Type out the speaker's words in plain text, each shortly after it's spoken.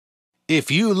If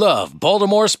you love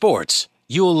Baltimore sports,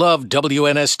 you'll love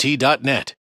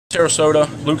WNST.net.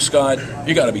 Sarasota, Luke Scott,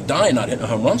 you got to be dying not hitting a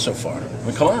home run so far. I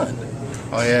mean, come on.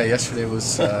 Oh yeah, yesterday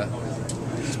was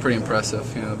pretty impressive.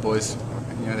 You know, the boys,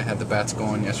 they had the bats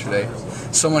going yesterday.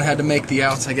 Someone had to make the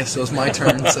outs. I guess it was my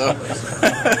turn. So.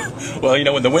 Well,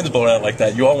 when the wind's blowing out like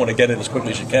that, you all want to get in as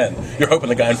quickly as you can. You're hoping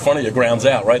the guy in front of you grounds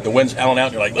out, right? The wind's howling out,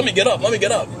 and you're like, let me get up, let me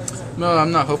get up. No,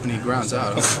 I'm not hoping he grounds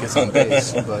out. I hope he gets on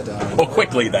base. But well,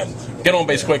 quickly then. Get on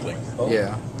base quickly.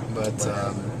 Yeah, but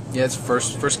it's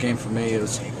first game for me. It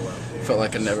felt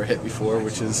like I never hit before,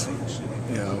 which is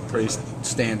pretty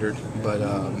standard. But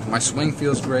my swing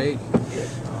feels great.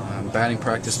 Batting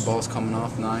practice, the ball's coming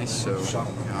off nice. So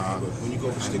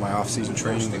my off-season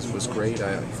training was great.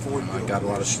 I got a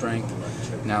lot of strength.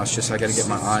 Now it's just I got to get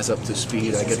my eyes up to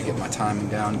speed. I got to get my timing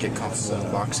down, get comfortable in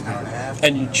the box again.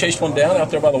 And you chased one down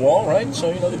out there by the wall, right?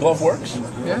 So the glove works.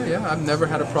 Yeah. I've never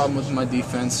had a problem with my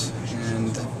defense,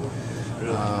 and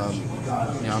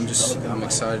I'm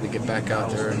excited to get back out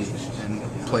there and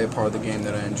play a part of the game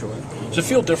that I enjoy. Does it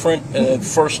feel different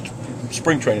first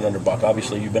spring training under Buck?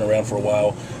 Obviously, you've been around for a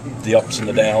while, the ups and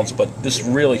the downs, but this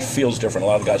really feels different. A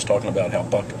lot of guys talking about how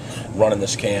Buck running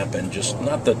this camp and just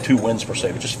not the 2 wins per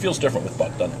se, but just feels different with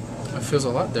Buck, doesn't it? It feels a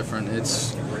lot different.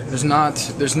 There's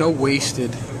no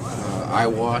wasted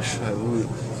eyewash,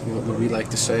 what we like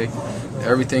to say.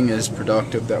 Everything is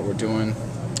productive that we're doing.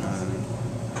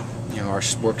 Our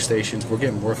workstations, we're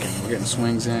getting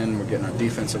swings in, we're getting our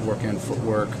defensive work in,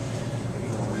 footwork.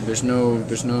 There's no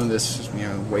this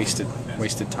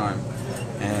wasted time,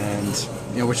 and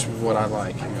which is what I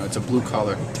like. It's a blue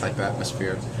collar type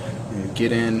atmosphere.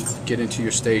 Get into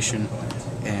your station,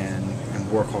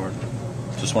 and work hard.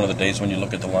 Just one of the days when you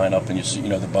look at the lineup and you see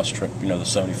the bus trip, the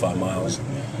 75 miles.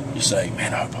 You say,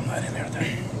 man, I hope I'm not in there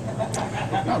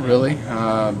then. Not really.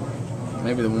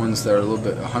 Maybe the ones that are a little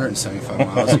bit 175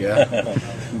 miles, yeah.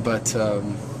 But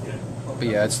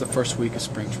yeah, it's the first week of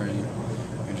spring training.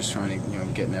 You're just trying to,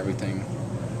 getting everything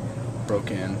broke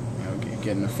in,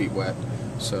 getting the feet wet.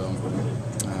 So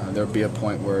there'll be a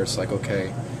point where it's like,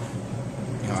 okay,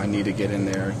 I need to get in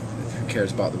there. Who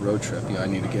cares about the road trip? I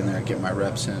need to get in there and get my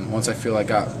reps in. Once I feel I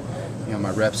got my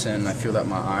reps in, I feel that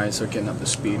my eyes are getting up to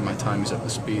speed, my timing's up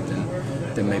to speed,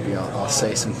 then maybe I'll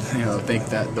say some, think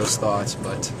those thoughts.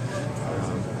 But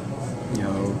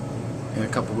in a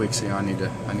couple of weeks, I need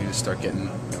to start getting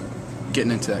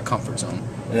into that comfort zone.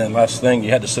 And then last thing, you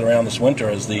had to sit around this winter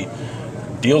as the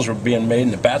deals were being made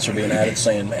and the bats were being added,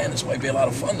 saying, "Man, this might be a lot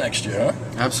of fun next year, huh?"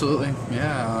 Absolutely,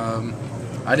 yeah.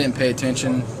 I didn't pay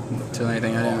attention to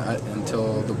anything.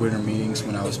 Until the winter meetings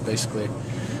when I was basically.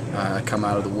 I come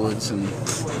out of the woods and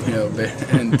yeah,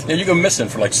 you go missing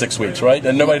for like 6 weeks, right?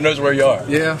 And nobody knows where you are.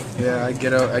 Yeah. I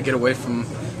get away from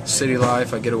city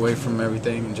life. I get away from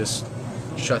everything and just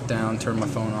shut down, turn my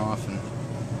phone off, and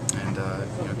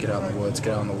get out in the woods,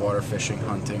 get out on the water, fishing,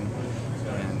 hunting,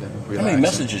 and relax. How many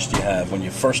messages do you have when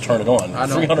you first turn it on?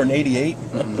 388?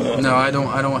 No, I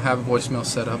don't have a voicemail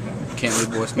set up. Can't leave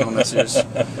voicemail messages.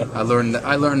 I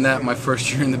learned that my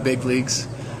first year in the big leagues.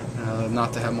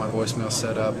 Not to have my voicemail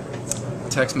set up.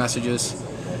 Text messages,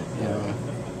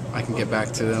 I can get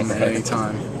back to them at any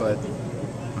time. But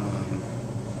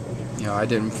I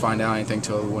didn't find out anything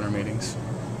till the winter meetings.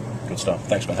 Good stuff.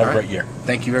 Thanks, man. Have a great year.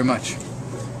 Thank you very much.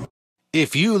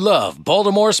 If you love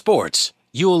Baltimore sports,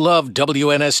 you'll love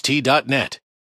WNST.net.